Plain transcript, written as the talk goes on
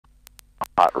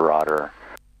hot rodder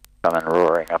coming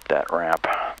roaring up that ramp.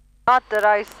 Not that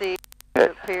I see.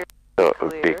 It appears so it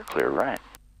would be clear, right?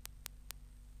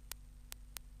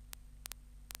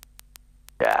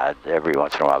 Yeah, every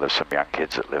once in a while there's some young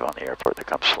kids that live on the airport that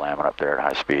come slamming up there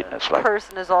at high speed, and it's like... The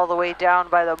person is all the way down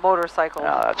by the motorcycle.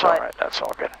 No, that's all right. That's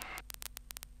all good.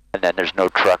 And then there's no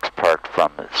trucks parked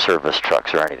from service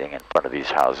trucks or anything in front of these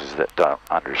houses that don't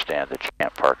understand that you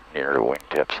can't park near the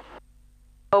wingtips.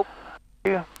 Nope.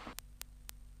 Yeah.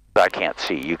 I can't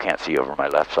see. You can't see over my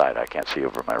left side. I can't see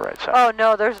over my right side. Oh,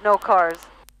 no, there's no cars.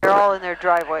 They're all in their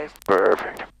driveways.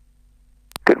 Perfect.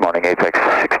 Good morning, Apex.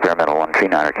 Experimental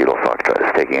 139 Kilo Foxtrot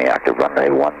is taking the active runway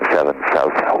 17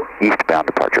 south eastbound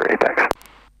departure, Apex.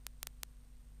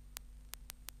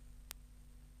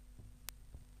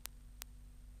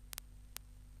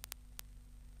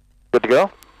 Good to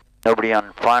go? Nobody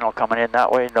on final coming in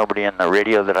that way, nobody in the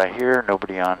radio that I hear,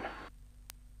 nobody on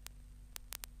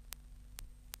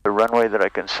the runway that I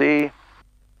can see.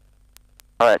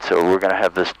 Alright, so we're going to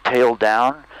have this tail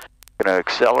down, going to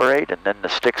accelerate, and then the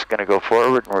stick's going to go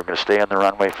forward, and we're going to stay on the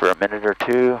runway for a minute or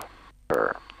two,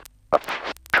 or a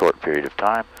short period of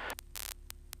time.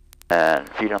 And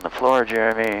feet on the floor,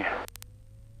 Jeremy.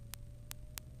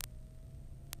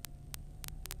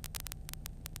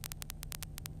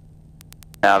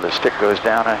 Now the stick goes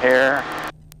down a hair.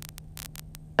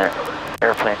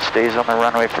 Airplane stays on the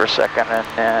runway for a second, and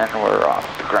then we're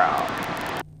off the ground.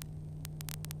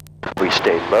 We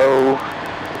stay low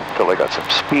until I got some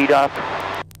speed up,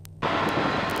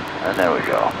 and there we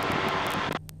go.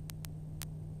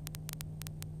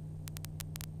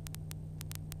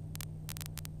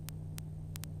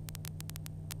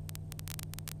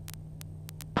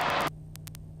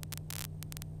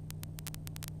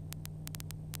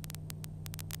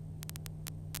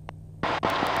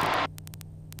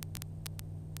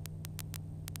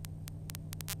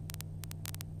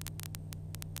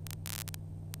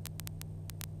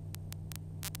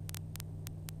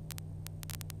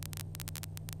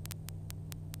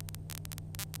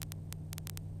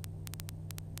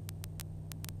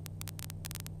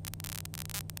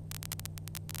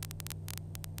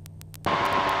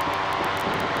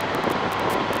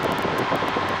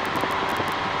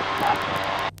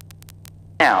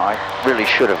 Now, I really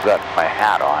should have gotten my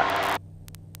hat on.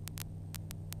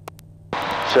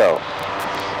 So,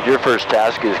 your first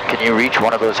task is, can you reach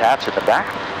one of those hats in the back?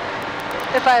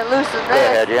 If I loosen this. Go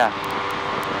ahead, yeah.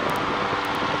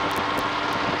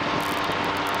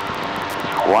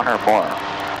 One or more.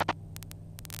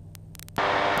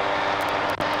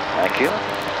 Thank you.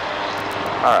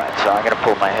 Alright, so I'm going to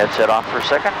pull my headset off for a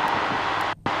second.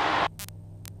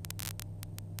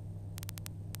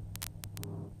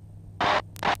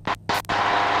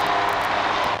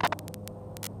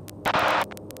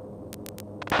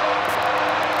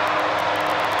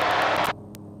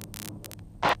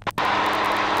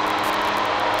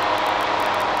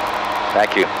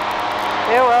 Thank you.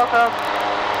 You're welcome.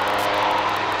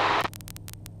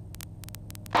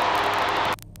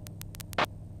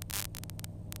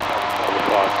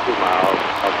 Lost 2 miles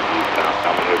of eastbound,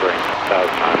 maneuvering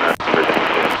 1,900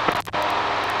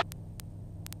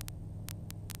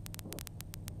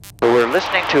 So we're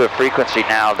listening to a frequency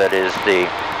now that is the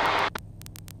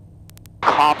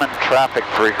common traffic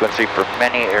frequency for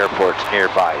many airports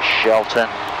nearby. Shelton,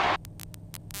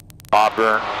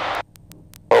 Auburn,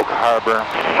 Oak Harbor.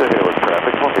 Chehalis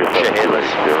traffic, Chehalis.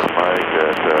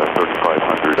 At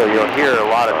 3,500. So you'll hear a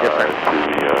lot of different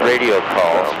radio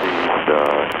calls. Southeast,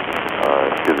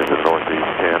 to the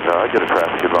northeast. Can I get a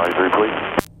traffic advisory, please?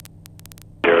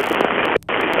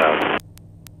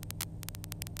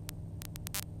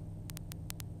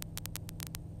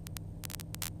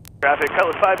 Traffic,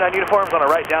 Cutlass 59 uniforms on a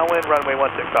right downwind, runway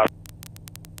 16 south.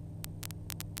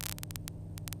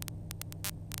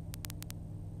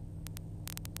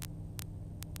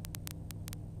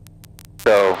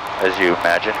 So, as you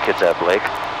imagine, Kitsap Lake.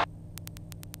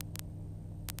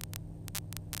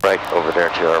 Right over there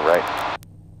to our right.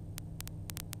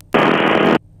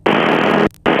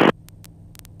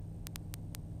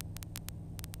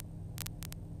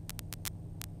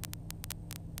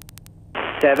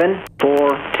 Seven,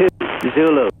 4, 2,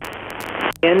 Zulu.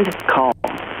 Wind calm.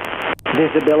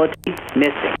 Visibility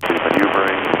missing.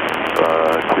 Maneuvering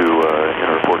to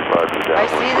inner 45 to downwind. I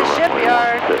see the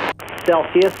shipyard.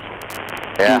 Celsius.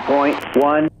 Yeah.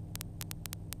 2.1.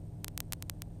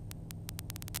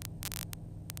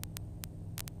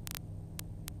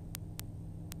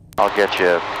 I'll get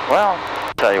you, well,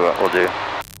 tell you what we'll do.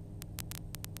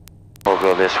 We'll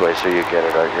go this way so you get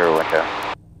it out your window.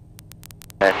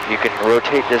 And you can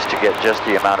rotate this to get just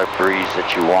the amount of breeze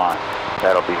that you want.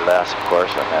 that'll be less, of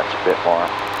course, and that's a bit more.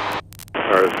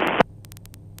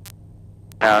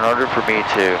 Now, in order for me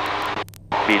to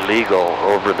be legal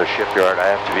over the shipyard, I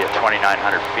have to be at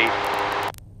 2,900 feet.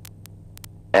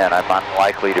 And I'm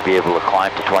unlikely to be able to climb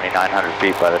to 2,900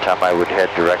 feet by the time I would head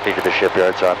directly to the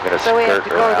shipyard, so I'm going to skirt around it. So we have to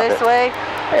go this way?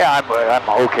 Yeah, I'm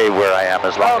okay where I am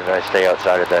as long as I stay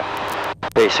outside of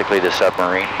basically the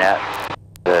submarine net,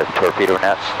 the torpedo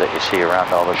nets that you see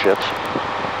around all the ships.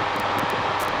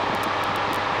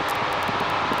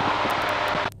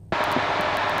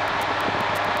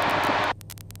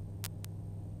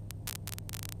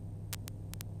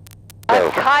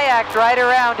 I've kayaked right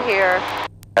around here.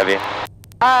 Have you?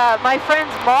 My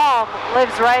friend's mom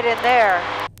lives right in there.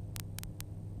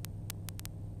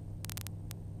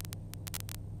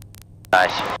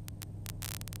 Nice.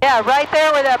 Yeah, right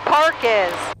there where that park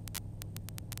is.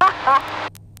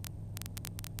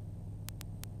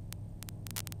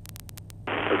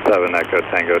 7 Echo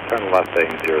Tango, turn left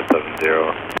heading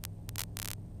 070.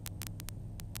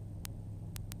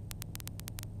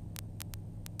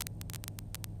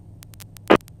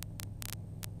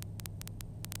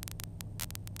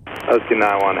 Husky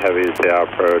 91 Heavy is the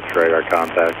approach, radar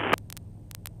contact.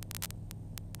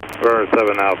 Burner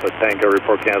 7 Alpha Tango,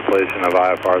 report cancellation of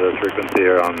IFR. This frequency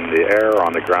here on the air,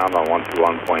 on the ground on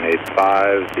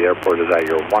 121.85. The airport is at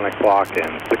your 1 o'clock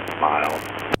and 6 miles.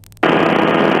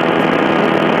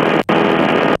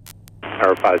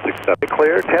 Air 567.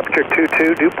 Clear, temperature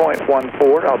 22, dew point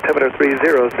 14, altimeter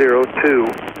 3002.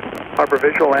 Harbor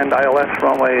visual and ILS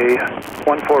runway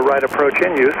 14 right approach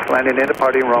in use, landing and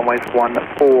departing runways 14.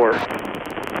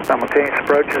 Simultaneous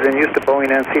approaches in use to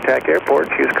Boeing and SeaTac airports.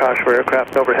 Use caution for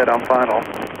aircraft overhead on final.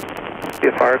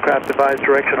 If our aircraft advise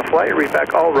direction of flight, read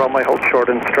back all runway hold short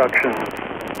instructions.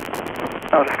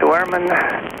 Notice to airmen,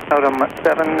 NOTAM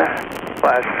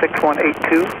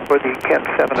 7/6182 for the Kent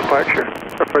 7 departure.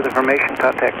 For further information,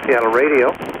 contact Seattle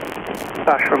Radio.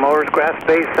 Caution for motors, grass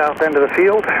base, south end of the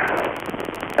field.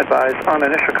 Advise on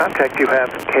initial contact you have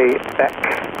K Beck.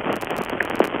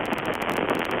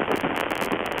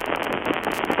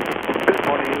 Good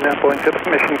morning, Boeing 6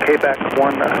 mission K Beck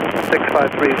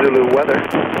 1653 Zulu weather.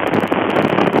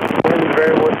 Winds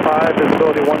variable at 5,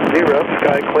 visibility 10,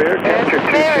 sky clear, temperature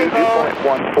 22, dew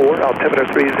point 14, altimeter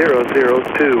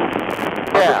 3002.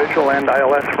 Harbor visual and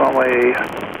ILS runway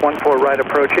 14 right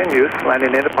approach in use,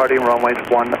 landing and departing runways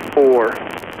 14.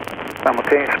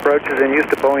 Simultaneous approaches in use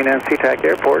to Boeing and SeaTac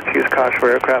airports. Use caution for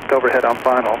aircraft overhead on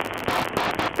final.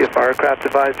 If our aircraft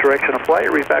advise direction of flight,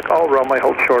 read back all runway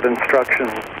hold short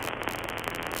instructions.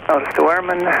 Notice to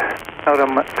airmen,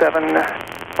 NOTAM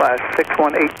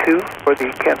 7/6182 for the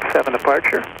Kent 7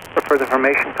 departure. For further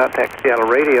information, contact Seattle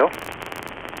Radio.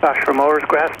 Caution for motors,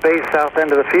 grass base, south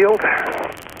end of the field.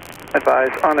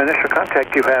 Advise on initial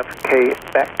contact you have K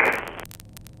Beck.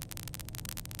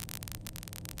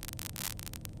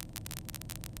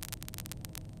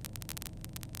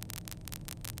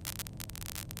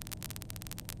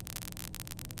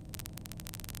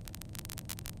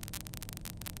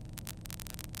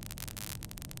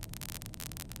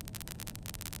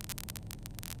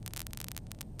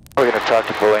 We're going to talk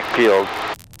to Boeing Field,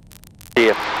 see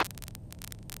if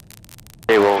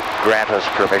they will grant us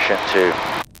permission to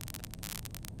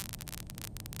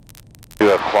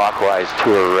do a clockwise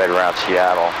tour right around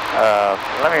Seattle.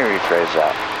 Let me rephrase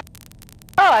that.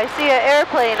 Oh, I see an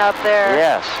airplane up there.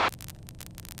 Yes.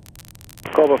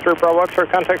 Global 3 Bravo X for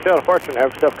contact Seattle Fortune.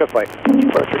 Have yourself good flight.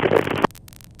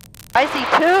 I see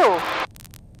 2.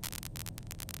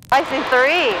 I see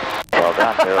 3. Well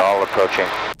done. They're all approaching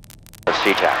the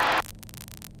SeaTac.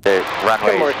 The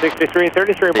runway, more 63,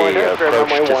 33, the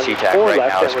approach to SeaTac right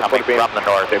now is coming from the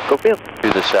north to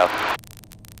the south.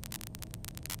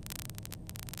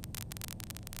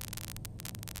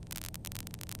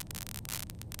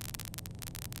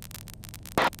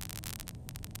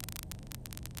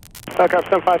 Helicopter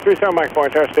 7530, Mike 4,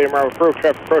 entire state of Marble approved.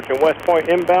 Traffic approaching West Point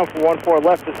inbound for 14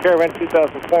 left is Caravan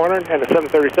 2400 and a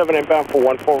 737 inbound for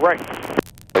 14 right.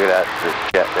 Look at that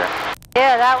jet there.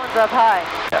 Yeah, that one's up high.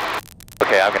 Yeah.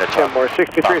 Okay, I'm going to talk. More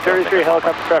 6333,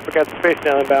 helicopter traffic at the space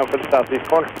now inbound for the southeast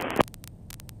corner.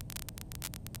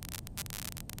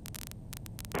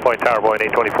 Point Tower, Boeing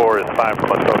 824 is 5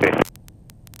 from us, okay.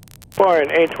 Boeing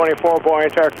 824,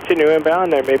 Boeing Tower, continue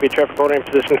inbound. There may be traffic holding in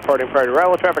position departing prior to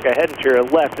arrival traffic. Ahead and to your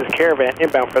left is Caravan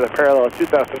inbound for the parallel at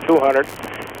 2,200,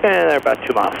 and they're about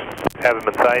 2 miles. Have them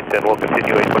in sight, and we'll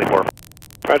continue 824.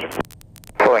 Roger.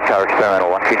 Boeing Tower Experimental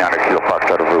 1300 Kilo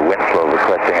Foxtrot over wind flow,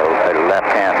 requesting a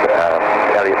left-hand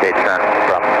Elliott Bay turn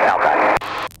from Alki.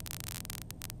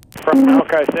 From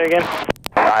Alki, say again?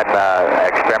 I'm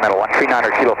experimental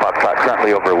 139er Kilo Foxtrot,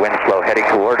 currently over Winslow, heading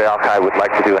toward Alki. Would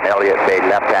like to do an Elliott Bay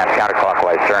left-hand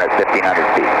counterclockwise turn at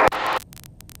 1500 feet.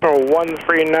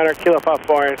 139er Kilo Fox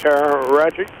Voyager,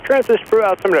 roger. Transition through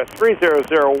altimeter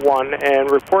 3001 and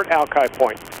report Alki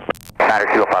point.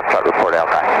 9er Kilo Foxtrot, report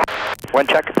Alki. Wind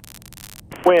check.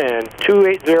 Wind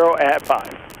 280 at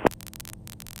 5.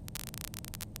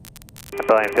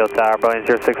 Boeing Field Tower, Boeing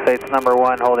 068, number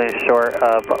 1, holding short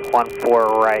of 14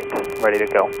 right, ready to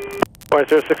go. Boeing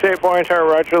 068, Boeing Tower,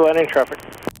 roger, landing traffic.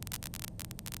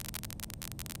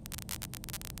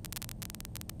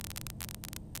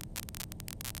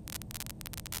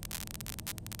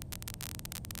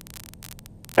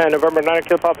 And November 9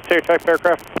 Kilo Papa State type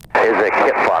aircraft. Is a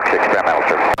Kit Fox experimental,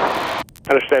 sir.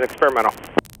 Understand, experimental.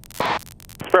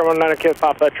 Experimental 9 Kilo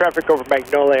Papa, traffic over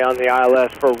Magnolia on the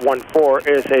ILS for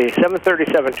 14 is a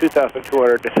 737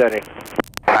 2200 descending.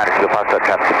 9 Kilo Papa,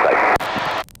 traffic to flight.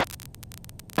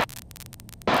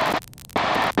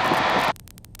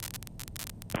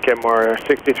 Kenmore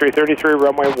 6333,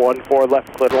 runway 14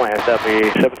 left, clear to land. That'll be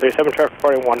 737 traffic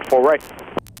departing 14 right.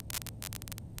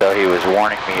 So he was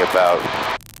warning me about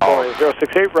Boeing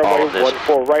 068, runway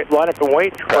 14 right, line up and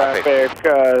wait. Traffic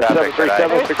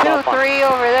 737, 6 There's 2-3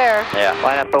 over there. Yeah.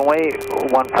 Line up and wait, 14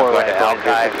 right, Alki,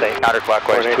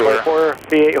 counterclockwise tour. 24,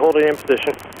 B8 holding in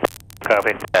position.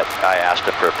 Copy. I asked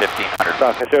him for 1500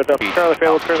 Falcon 0 Delta Charlie,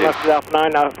 fail turn left is Alpha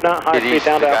 9, not high speed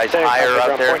down to Alpha 10. Higher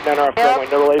up there.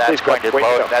 That's going to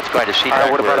low, that's going to seat.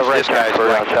 What about a right turn for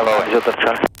low? 0 Delta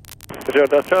Charlie? 0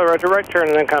 Delta Charlie, roger, right turn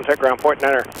and then contact ground point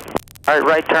 9er. Alright,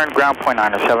 right turn, ground point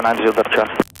 9er, 790 Delta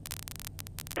Charlie.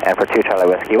 And for 2 Charlie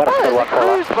Whiskey, you want to Oh, put there's a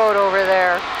cruise boat over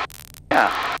there.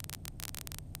 Yeah.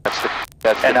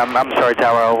 That's and I'm sorry,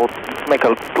 Tower, I will make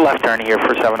a left turn here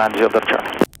for 790 Delta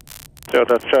Charlie. 0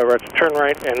 Delta Charlie, roger, turn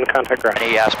right and contact ground. And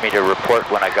he asked me to report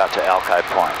when I got to Alki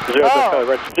Point. 0 Delta Charlie,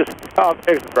 roger, just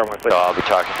exit runway, please. So I'll be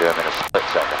talking to him in a split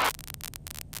second.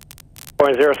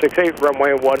 Boeing 068,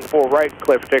 runway 14 right,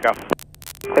 clear for takeoff.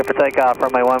 Clear for takeoff,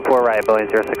 runway 14 right, Boeing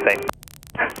 068.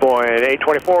 Boeing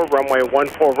 824, runway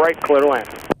 14 right, clear to land.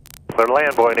 Clear to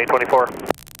land, Boeing 824.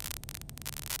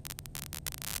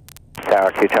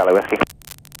 Tower 2 Charlie Whiskey.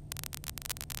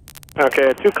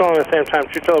 Okay, 2 calling at the same time,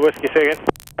 2 Charlie Whiskey, say again.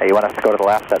 You want us to go to the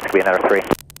left? That's going to be another 3.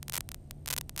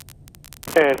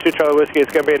 And 2 Charlie Whiskey,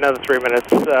 it's going to be another 3 minutes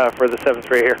for the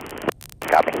 7-3 here.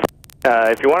 Copy.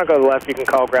 If you want to go to the left, you can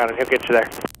call ground and he'll get you there.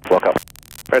 We'll go.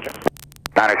 Roger.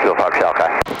 9 Kilo Fox Alki.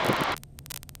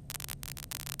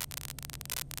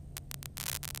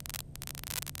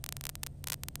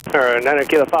 Alright, 9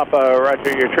 Kilo Papa,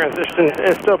 roger, your transition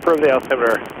is still approved, the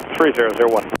altimeter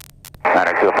 3001.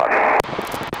 9 Kilo Fox.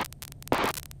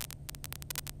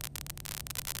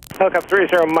 Helicopter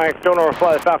 30 Mike, don't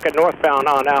overfly the Falcon northbound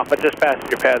on Alpha, just past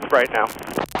your pads right now.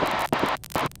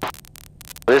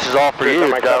 This is all for you,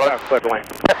 Mike, Doug. For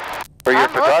your I'm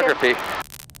photography.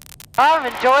 I'm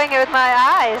enjoying it with my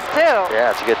eyes, too.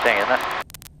 Yeah, it's a good thing, isn't it?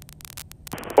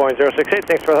 Boeing 068,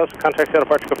 thanks for the host. Contact Seattle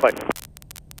departure, good flight.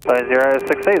 Boeing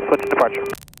 068, switch to departure.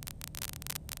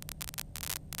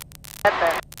 Right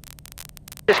there.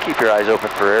 Just keep your eyes open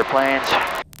for airplanes.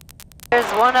 There's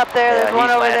one up there, there's one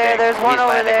over there, there's one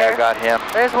over there. I got him.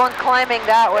 There's one climbing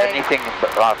that way. Anything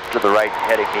off to the right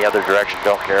heading the other direction,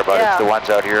 don't care about it. Yeah. It's the ones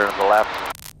out here on the left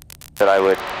that I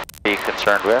would be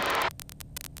concerned with.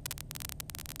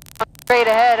 Straight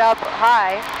ahead, up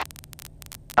high.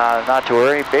 Not to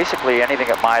worry. Basically, anything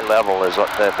at my level is what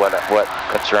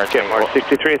concerns me. More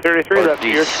 6333, that's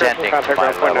your description, descending contact to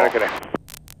my ground point, level. good day.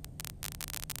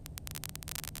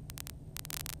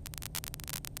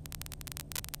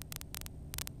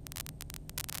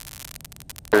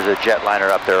 There's a jetliner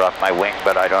up there off my wing,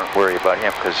 but I don't worry about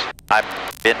him because I've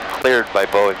been cleared by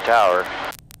Boeing Tower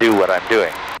to do what I'm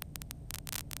doing.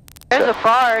 There's a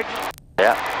barge.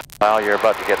 Yeah. Well, you're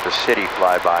about to get the city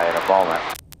flyby in a moment.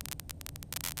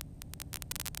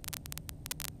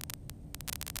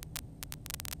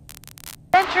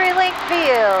 CenturyLink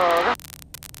Field.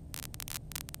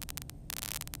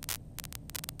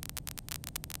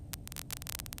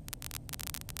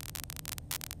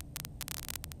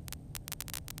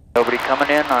 Nobody coming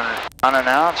in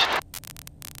unannounced?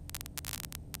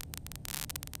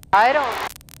 I don't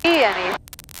see any.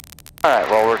 Alright,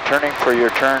 well, we're turning for your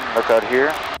turn. Look out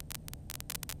here.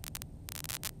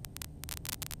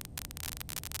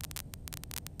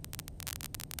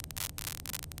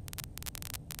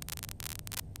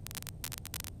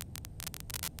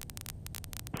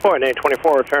 Boeing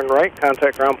 824, return right,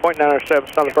 contact ground point,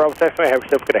 907, Summit Bravo, taxi, have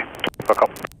yourself a good day.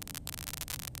 Welcome.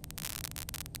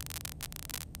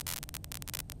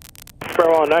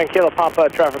 Square 9 Kilo Papa,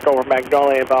 traffic over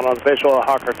Magnolia, inbound on visual,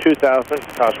 Hawker 2000,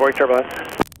 crossway turbulence.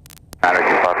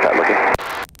 902 Foxtrot looking.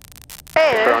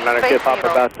 Hey, Sparrow there's 902 Space Pop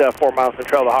Needle. about 4 miles from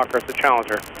trail. The Hawker is the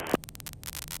Challenger.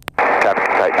 Traffic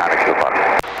site 902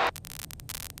 Foxtrot.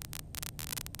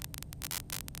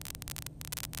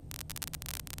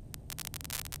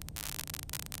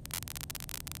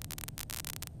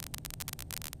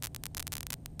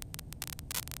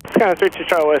 Kind of 32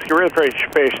 Charlie Whiskey, really appreciate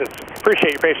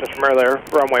your patience from earlier.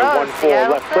 Runway 14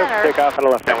 Seattle left clear Center. for takeoff and a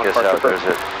left downwind Check this out, departure.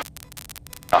 there's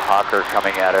a Hawker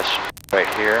coming at us right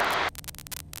here.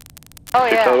 Oh,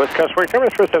 Charlie yeah. Whiskey, customer,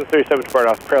 terminus for 737 squared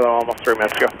off the parallel almost 3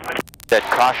 minutes ago. That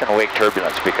caution wake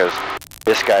turbulence because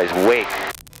this guy's wake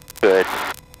could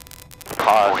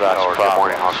cause us problems. Good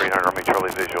morning, Hawker 800, Romeo Charlie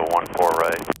visual 14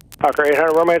 right. Hawker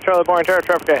 800, Romeo Charlie, Boeing Tower,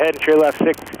 traffic ahead to your left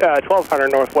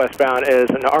 1200 northwestbound is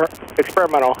an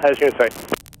experimental, has unit sight.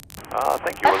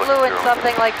 Thank you. I flew in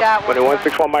something like that one.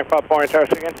 2161 Mike Pop, Boeing Tower,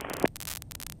 again.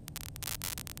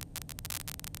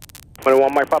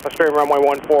 21 Mike Papa, straight runway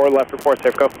 14, left report,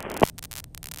 safe go.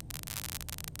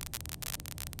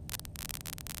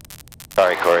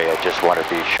 Sorry, Kori, I just want to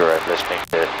be sure I'm listening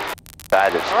to guy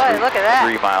that's Boy, look at that.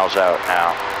 3 miles out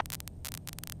now.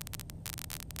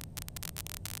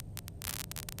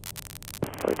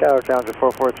 Tower Challenger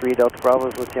 443 Delta Bravo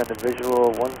is with you on the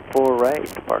visual 14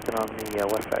 right, parking on the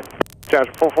west side.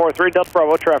 Challenger 443 Delta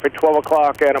Bravo, traffic 12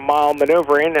 o'clock and a mile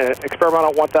maneuvering, and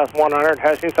experimental 1100,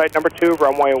 has unit site number 2,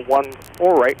 runway 14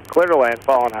 right, clear to land,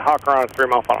 following a Hawker on a 3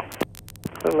 mile funnel.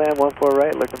 Clear to land 14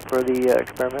 right, looking for the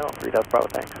experimental 3 Delta Bravo,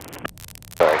 thanks.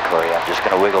 Sorry, Kori, I'm just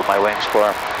going to wiggle my wings for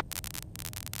him.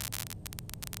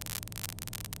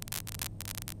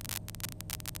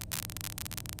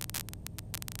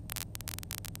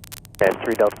 And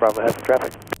 3 Delta Bravo has the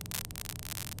traffic.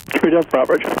 3 Delta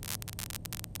Bravo.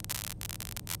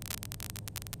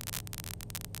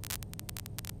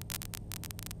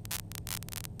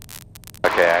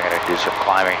 Okay, I'm going to do some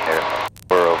climbing here.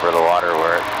 We're over the water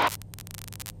where it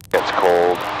gets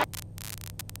cold.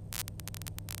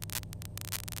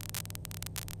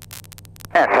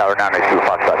 And Tower 902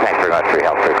 Foxtrot, thanks very much for your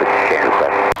help. Frequency change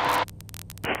request.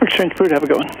 Exchange food, have a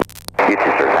good one. You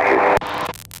too, sir, thank you.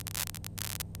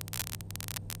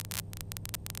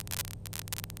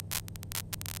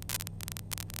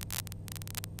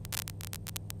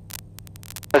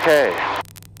 Okay.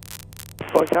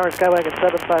 Boeing Tower Skywagon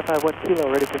 7551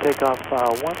 Kilo, ready for takeoff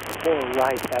 14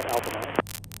 right at Alpha 9.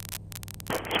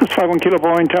 651 Kilo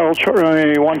Boeing Tower,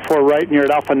 14 right near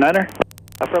at Alpha 9er.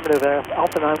 Affirmative,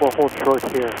 Alpha 9 will hold short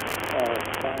here,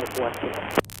 51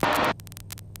 Kilo.